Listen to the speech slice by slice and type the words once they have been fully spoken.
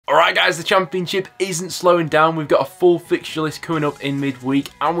Alright guys, the Championship isn't slowing down. We've got a full fixture list coming up in midweek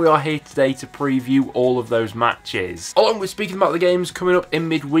and we are here today to preview all of those matches. Along with speaking about the games coming up in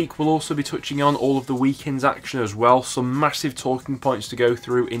midweek, we'll also be touching on all of the weekend's action as well. Some massive talking points to go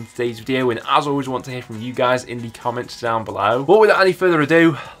through in today's video, and as always I want to hear from you guys in the comments down below. But without any further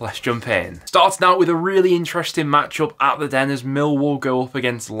ado, let's jump in. Starting out with a really interesting matchup at the Den as Millwall go up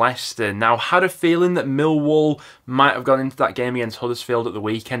against Leicester. Now, had a feeling that Millwall might have gone into that game against Huddersfield at the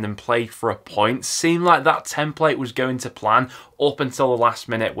weekend and played for a point. Seemed like that template was going to plan up until the last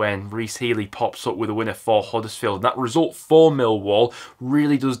minute when Reece Healey pops up with a winner for Huddersfield. And that result for Millwall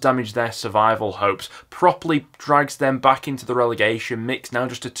really does damage their survival hopes, properly drags them back into the relegation mix, now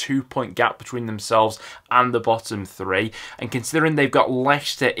just a 2-point gap between themselves and the bottom three. And considering they've got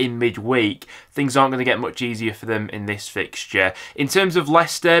Leicester in midweek, things aren't going to get much easier for them in this fixture. In terms of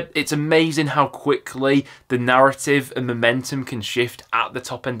Leicester, it's amazing how quickly the narrative and momentum can shift at the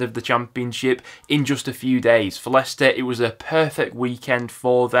top end of the Championship in just a few days. For Leicester, it was a perfect weekend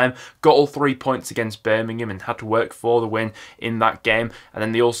for them. Got all 3 points against Birmingham and had to work for the win in that game. And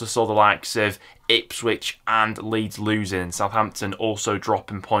then they also saw the likes of Ipswich and Leeds losing, and Southampton also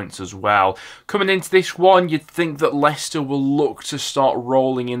dropping points as well. Coming into this one, you'd think that Leicester will look to start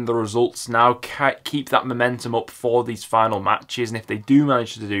rolling in the results now, keep that momentum up for these final matches, and if they do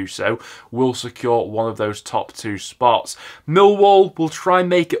manage to do so, will secure one of those top 2 spots. Millwall will try and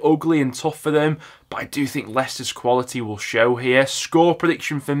make it ugly and tough for them, but I do think Leicester's quality will show here. Score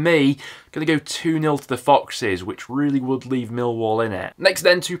prediction for me, going to go 2-0 to the Foxes, which really would leave Millwall in it. Next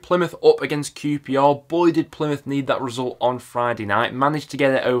then to Plymouth up against QPR. Boy, did Plymouth need that result on Friday night. Managed to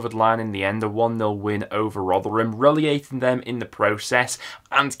get it over the line in the end, a 1-0 win over Rotherham, relegating them in the process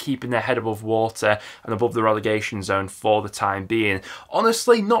and keeping their head above water and above the relegation zone for the time being.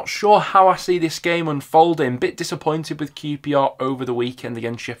 Honestly, not sure how I see this game unfolding. Bit disappointed with QPR over the weekend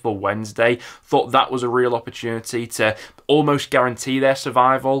against Sheffield Wednesday. Thought that was a real opportunity to almost guarantee their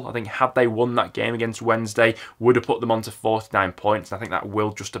survival. I think had they won that game against Wednesday, would have put them onto 49 points. And I think that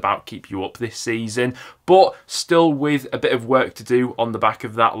will just about keep you up this season. But still with a bit of work to do on the back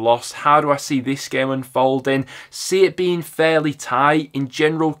of that loss. How do I see this game unfolding? See it being fairly tight. In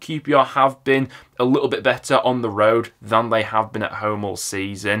general, QPR have been a little bit better on the road than they have been at home all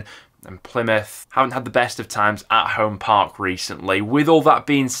season. And Plymouth haven't had the best of times at Home Park recently. With all that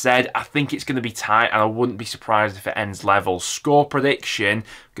being said, I think it's going to be tight and I wouldn't be surprised if it ends level. Score prediction,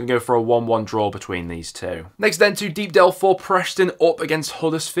 going to go for a 1-1 draw between these two. Next then to Deep Delve for Preston up against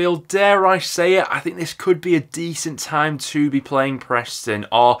Huddersfield. Dare I say it, I think this could be a decent time to be playing Preston.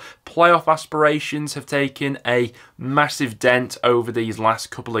 Our playoff aspirations have taken a massive dent over these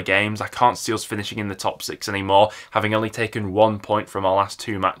last couple of games. I can't see us finishing in the top 6 anymore, having only taken 1 point from our last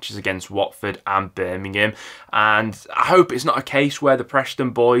 2 matches against Watford and Birmingham. And I hope it's not a case where the Preston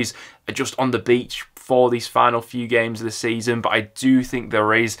boys are just on the beach for these final few games of the season, but I do think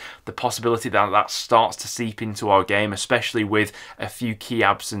there is the possibility that that starts to seep into our game, especially with a few key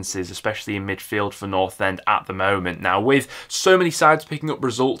absences, especially in midfield for North End at the moment. Now, with so many sides picking up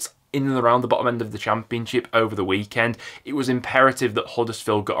results in and around the bottom end of the Championship over the weekend, it was imperative that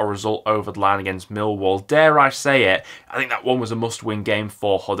Huddersfield got a result over the line against Millwall. Dare I say it, I think that one was a must-win game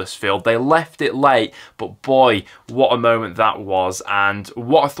for Huddersfield. They left it late, but boy, what a moment that was, and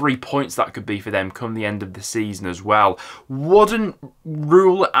what a 3 points that could be for them come the end of the season as well. Wouldn't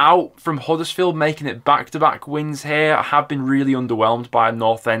rule it out from Huddersfield making it back-to-back wins here. I have been really underwhelmed by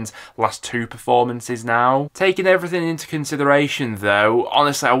North End's last 2 performances now. Taking everything into consideration though,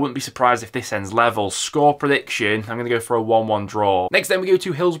 honestly I wouldn't be surprised if this ends level. Score prediction, I'm going to go for a 1-1 draw. Next then we go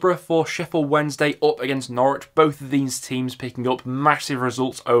to Hillsborough for Sheffield Wednesday up against Norwich. Both of these teams picking up massive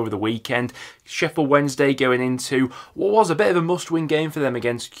results over the weekend. Sheffield Wednesday going into what was a bit of a must-win game for them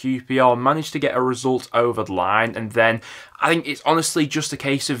against QPR, managed to get a result over the line, and then I think it's honestly just a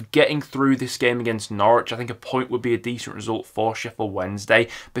case of getting through this game against Norwich. I think a point would be a decent result for Sheffield Wednesday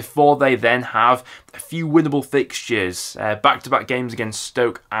before they then have a few winnable fixtures, back-to-back games against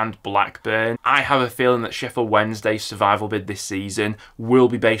Stoke and Blackburn. I have a feeling that Sheffield Wednesday's survival bid this season will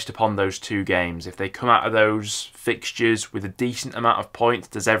be based upon those 2 games. If they come out of those fixtures with a decent amount of points,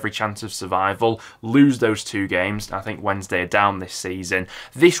 there's every chance of survival. Lose those 2 games, I think Wednesday are down this season.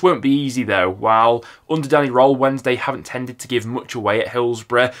 This won't be easy though. While under Danny Roll, Wednesday haven't tended to give much away at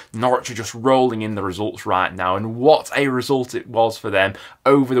Hillsborough, Norwich are just rolling in the results right now, and what a result it was for them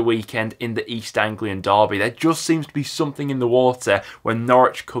over the weekend in the East Anglian derby. There just seems to be something in the water when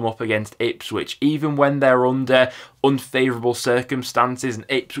Norwich come come up against Ipswich, even when they're under unfavourable circumstances, and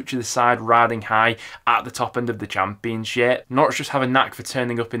Ipswich are the side riding high at the top end of the Championship. Norwich just have a knack for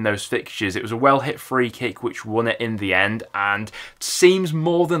turning up in those fixtures. It was a well-hit free kick which won it in the end, and seems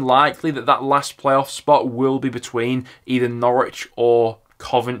more than likely that that last playoff spot will be between either Norwich or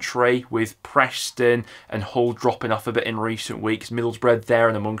Coventry, with Preston and Hull dropping off a bit in recent weeks. Middlesbrough there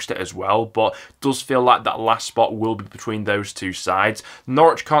and amongst it as well, but does feel like that last spot will be between those two sides.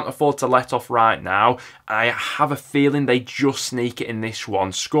 Norwich can't afford to let off right now. I have a feeling they just sneak it in this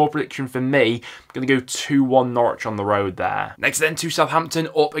one. Score prediction for me, I'm going to go 2-1 Norwich on the road there. Next then to Southampton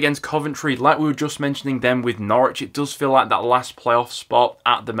up against Coventry. Like we were just mentioning them with Norwich, it does feel like that last playoff spot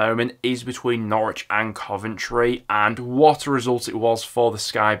at the moment is between Norwich and Coventry, and what a result it was for the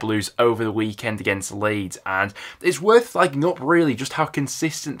Sky Blues over the weekend against Leeds. And it's worth flagging up really just how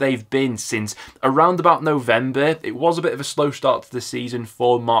consistent they've been since around about November. It was a bit of a slow start to the season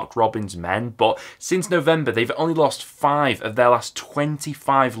for Mark Robins' men, but since November they've only lost 5 of their last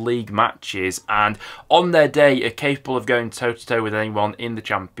 25 league matches, and on their day are capable of going toe-to-toe with anyone in the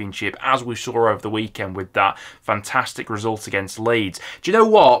Championship, as we saw over the weekend with that fantastic result against Leeds. Do you know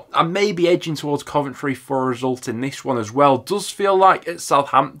what? I may be edging towards Coventry for a result in this one as well. Does feel like at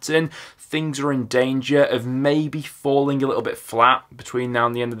Southampton things are in danger of maybe falling a little bit flat between now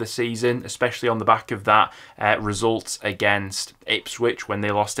and the end of the season, especially on the back of that result against Ipswich when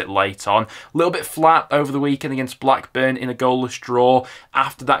they lost it late on. A little bit flat over the weekend against Blackburn in a goalless draw.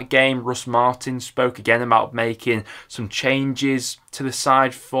 After that game, Russ Martin spoke again about making some changes to the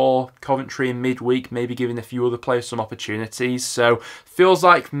side for Coventry in midweek, maybe giving a few other players some opportunities. So feels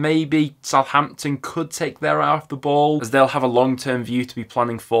like maybe Southampton could take their eye off the ball, as they'll have a long-term view to be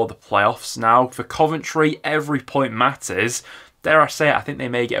planning for the playoffs now. For Coventry, every point matters. Dare I say it, I think they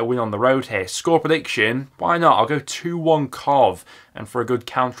may get a win on the road here. Score prediction, why not? I'll go 2-1 Cov, and for a good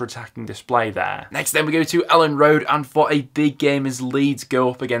counter-attacking display there. Next then we go to Ellen Road, and for a big game as Leeds go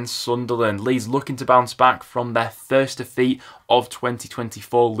up against Sunderland. Leeds looking to bounce back from their first defeat of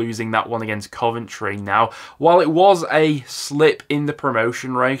 2024, losing that one against Coventry. Now, while it was a slip in the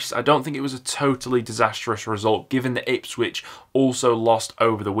promotion race, I don't think it was a totally disastrous result, given that Ipswich also lost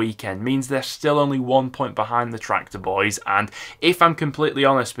over the weekend. Means they're still only 1 point behind the Tractor Boys, and if I'm completely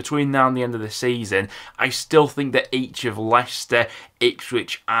honest, between now and the end of the season, I still think that each of Leicester,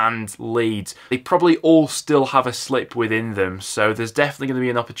 Ipswich and Leeds, they probably all still have a slip within them, so there's definitely going to be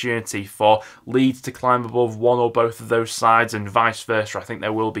an opportunity for Leeds to climb above one or both of those sides, and vice versa. I think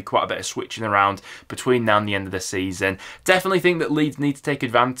there will be quite a bit of switching around between now and the end of the season. Definitely think that Leeds need to take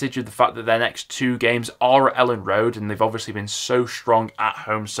advantage of the fact that their next 2 games are at Ellen Road, and they've obviously been so strong at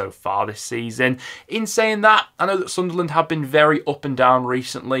home so far this season. In saying that, I know that Sunderland have been very up and down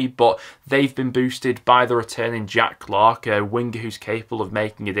recently, but they've been boosted by the returning Jack Clark, a winger who's capable of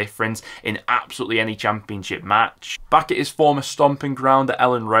making a difference in absolutely any Championship match. Back at his former stomping ground at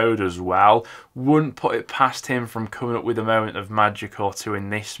Ellen Road as well. Wouldn't put it past him from coming up with a moment of magic or two in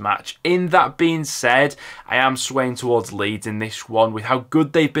this match. In that being said, I am swaying towards Leeds in this one. With how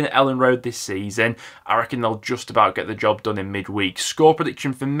good they've been at Ellen Road this season, I reckon they'll just about get the job done in midweek. Score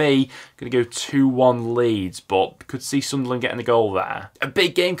prediction for me, going to go 2-1 Leeds, but could see Sunderland getting a goal there. A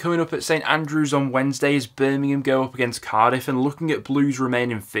big game coming up at St Andrews on Wednesday as Birmingham go up against Cardiff, and looking at Blues'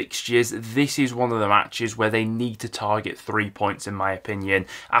 remaining fixtures, this is one of the matches where they need to target 3 points in my opinion.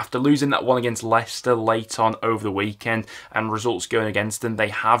 After losing that one against Leicester late on over the weekend and results going against them, they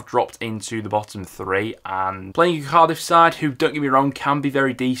have dropped into the bottom 3, and playing a Cardiff side who, don't get me wrong, can be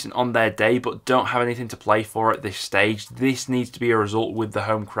very decent on their day but don't have anything to play for at this stage. This needs to be a result with the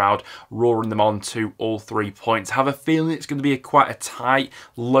home crowd roaring them on to all 3 points. I have a feeling it's going to be quite a tight,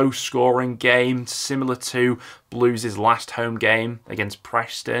 low scoring game, similar to Blues' last home game against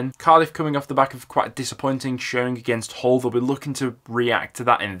Preston. Cardiff coming off the back of quite a disappointing showing against Hull. They'll be looking to react to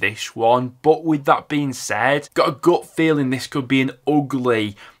that in this one. But with that being said, got a gut feeling this could be an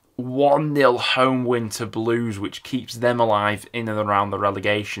ugly 1-0 home win to Blues, which keeps them alive in and around the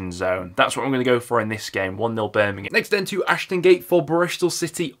relegation zone. That's what I'm going to go for in this game, 1-0 Birmingham. Next then to Ashton Gate for Bristol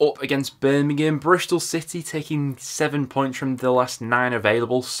City up against Birmingham. Bristol City taking 7 points from the last 9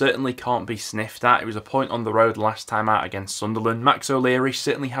 available. Certainly can't be sniffed at. It was a point on the road last time out against Sunderland. Max O'Leary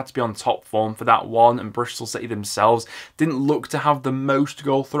certainly had to be on top form for that one, and Bristol City themselves didn't look to have the most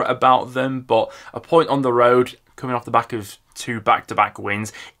goal threat about them, but a point on the road coming off the back of 2 back-to-back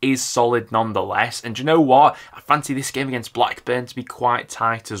wins is solid nonetheless. And do you know what? I fancy this game against Blackburn to be quite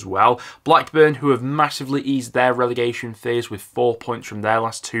tight as well. Blackburn, who have massively eased their relegation fears with 4 points from their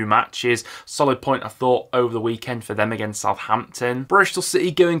last 2 matches. Solid point, I thought, over the weekend for them against Southampton. Bristol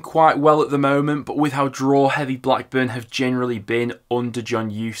City going quite well at the moment, but with how draw-heavy Blackburn have generally been under John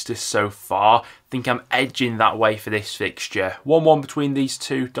Eustace so far, I think I'm edging that way for this fixture. 1-1 between these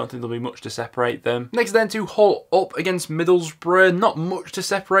two. Don't think there'll be much to separate them. Next then to Hull up against Middlesbrough. Not much to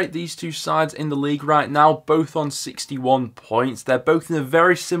separate these two sides in the league right now. Both on 61 points. They're both in a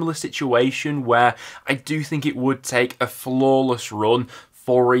very similar situation where I do think it would take a flawless run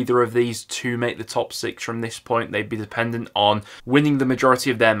for either of these to make the top 6 from this point. They'd be dependent on winning the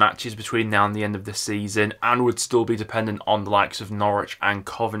majority of their matches between now and the end of the season, and would still be dependent on the likes of Norwich and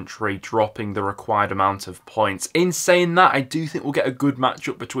Coventry dropping the required amount of points. In saying that, I do think we'll get a good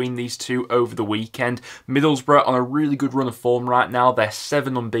matchup between these two over the weekend. Middlesbrough on a really good run of form right now. They're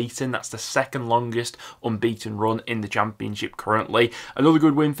 7 unbeaten. That's the second longest unbeaten run in the Championship currently. Another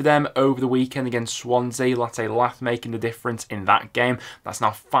good win for them over the weekend against Swansea. Latte Lath making the difference in that game. That's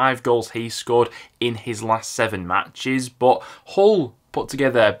now 5 goals he's scored in his last 7 matches. But Hull put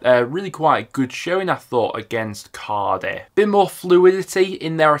together a really quite good showing, I thought, against Cardiff. Bit more fluidity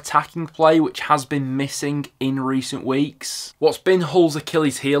in their attacking play, which has been missing in recent weeks. What's been Hull's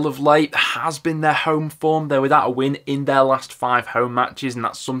Achilles heel of late has been their home form. They're without a win in their last 5 home matches, and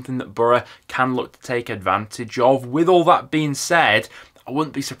that's something that Borough can look to take advantage of. With all that being said, I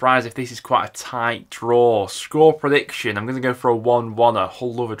wouldn't be surprised if this is quite a tight draw. Score prediction, I'm going to go for a 1-1.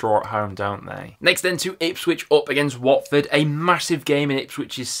 Hull love a draw at home, don't they? Next then to Ipswich up against Watford. A massive game in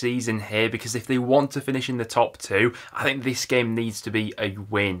Ipswich's season here, because if they want to finish in the top 2, I think this game needs to be a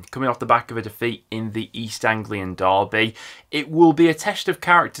win. Coming off the back of a defeat in the East Anglian derby, it will be a test of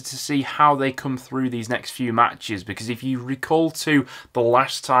character to see how they come through these next few matches, because if you recall to the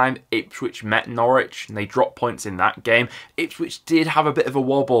last time Ipswich met Norwich and they dropped points in that game, Ipswich did have a bit of a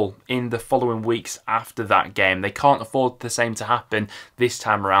wobble in the following weeks after that game. They can't afford the same to happen this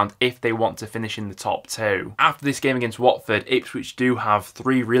time around if they want to finish in the top 2. After this game against Watford, Ipswich do have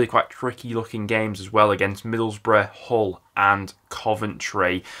 3 really quite tricky looking games as well against Middlesbrough, Hull and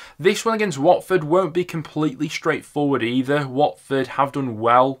Coventry. This one against Watford won't be completely straightforward either. Watford have done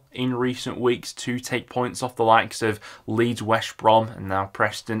well in recent weeks to take points off the likes of Leeds, West Brom and now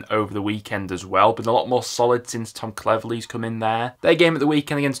Preston over the weekend as well. Been a lot more solid since Tom Cleverley's come in there. Their game at the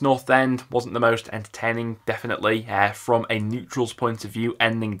weekend against North End wasn't the most entertaining, definitely, from a neutral's point of view,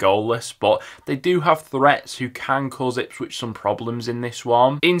 ending goalless, but they do have threats who can cause Ipswich some problems in this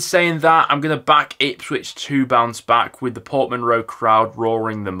one. In saying that, I'm going to back Ipswich to bounce back with the Portman Road crowd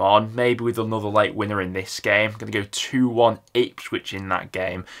roaring them on, maybe with another late winner in this game. I'm going to go 2-1 Ipswich in that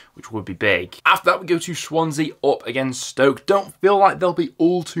game, which would be big. After that, we go to Swansea up against Stoke. Don't feel like there'll be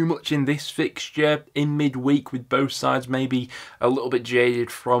all too much in this fixture in midweek, with both sides maybe a little bit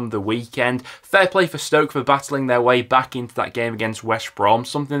jaded from the weekend. Fair play for Stoke for battling their way back into that game against West Brom.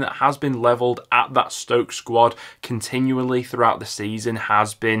 Something that has been levelled at that Stoke squad continually throughout the season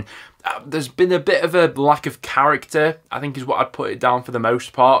has been there's been a bit of a lack of character, I think is what I'd put it down for the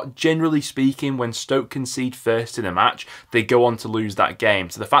most part. Generally speaking, when Stoke concede first in a match, they go on to lose that game.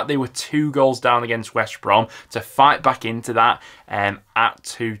 So the fact they were 2 goals down against West Brom to fight back into that at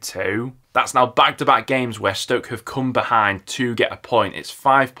 2-2, that's now back-to-back games where Stoke have come behind to get a point. It's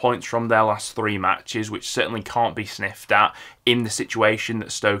 5 points from their last 3 matches, which certainly can't be sniffed at in the situation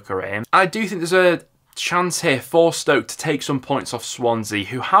that Stoke are in. I do think there's a chance here for Stoke to take some points off Swansea,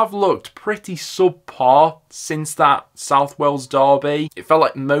 who have looked pretty subpar since that South Wales derby. It felt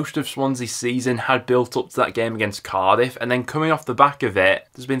like most of Swansea's season had built up to that game against Cardiff, and then coming off the back of it,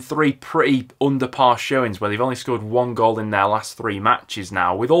 there's been 3 pretty under par showings where they've only scored 1 goal in their last 3 matches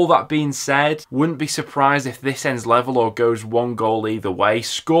now. With all that being said, wouldn't be surprised if this ends level or goes 1 goal either way.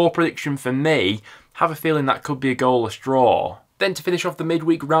 Score prediction for me, have a feeling that could be a goalless draw. Then to finish off the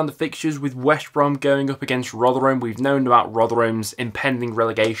midweek round of fixtures with West Brom going up against Rotherham. We've known about Rotherham's impending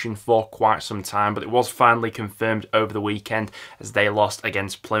relegation for quite some time, but it was finally confirmed over the weekend as they lost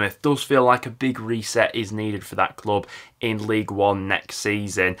against Plymouth. Does feel like a big reset is needed for that club in League One next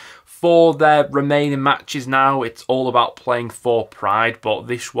season. For their remaining matches now, it's all about playing for pride, but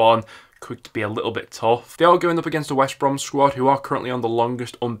this one could be a little bit tough. They are going up against a West Brom squad who are currently on the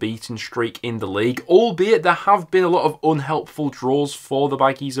longest unbeaten streak in the league, albeit there have been a lot of unhelpful draws for the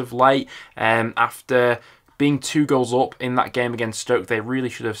Baggies of late. After being 2 goals up in that game against Stoke, they really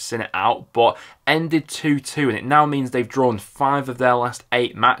should have seen it out, but ended 2-2, and it now means they've drawn 5 of their last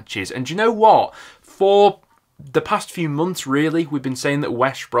 8 matches. And do you know what? For the past few months, really, we've been saying that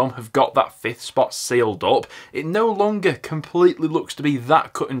West Brom have got that 5th spot sealed up. It no longer completely looks to be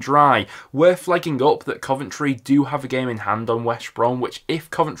that cut and dry. We're flagging up that Coventry do have a game in hand on West Brom, which if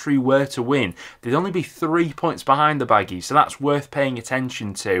Coventry were to win, they'd only be 3 points behind the Baggies, so that's worth paying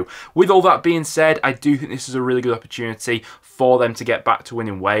attention to. With all that being said, I do think this is a really good opportunity for them to get back to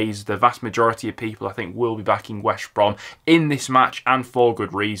winning ways. The vast majority of people, I think, will be backing West Brom in this match, and for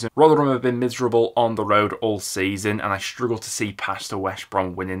good reason. Rotherham have been miserable on the road all season, and I struggle to see past a West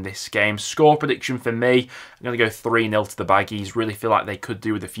Brom winning this game. Score prediction for me, I'm going to go 3-0 to the Baggies. Really feel like they could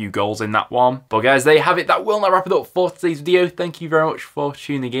do with a few goals in that one. But guys, there you have it. That will now wrap it up for today's video. Thank you very much for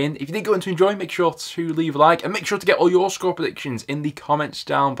tuning in. If you did go on to enjoy, make sure to leave a like, and make sure to get all your score predictions in the comments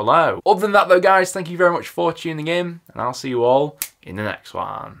down below. Other than that though guys, thank you very much for tuning in, and I'll see you all in the next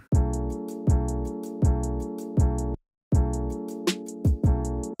one.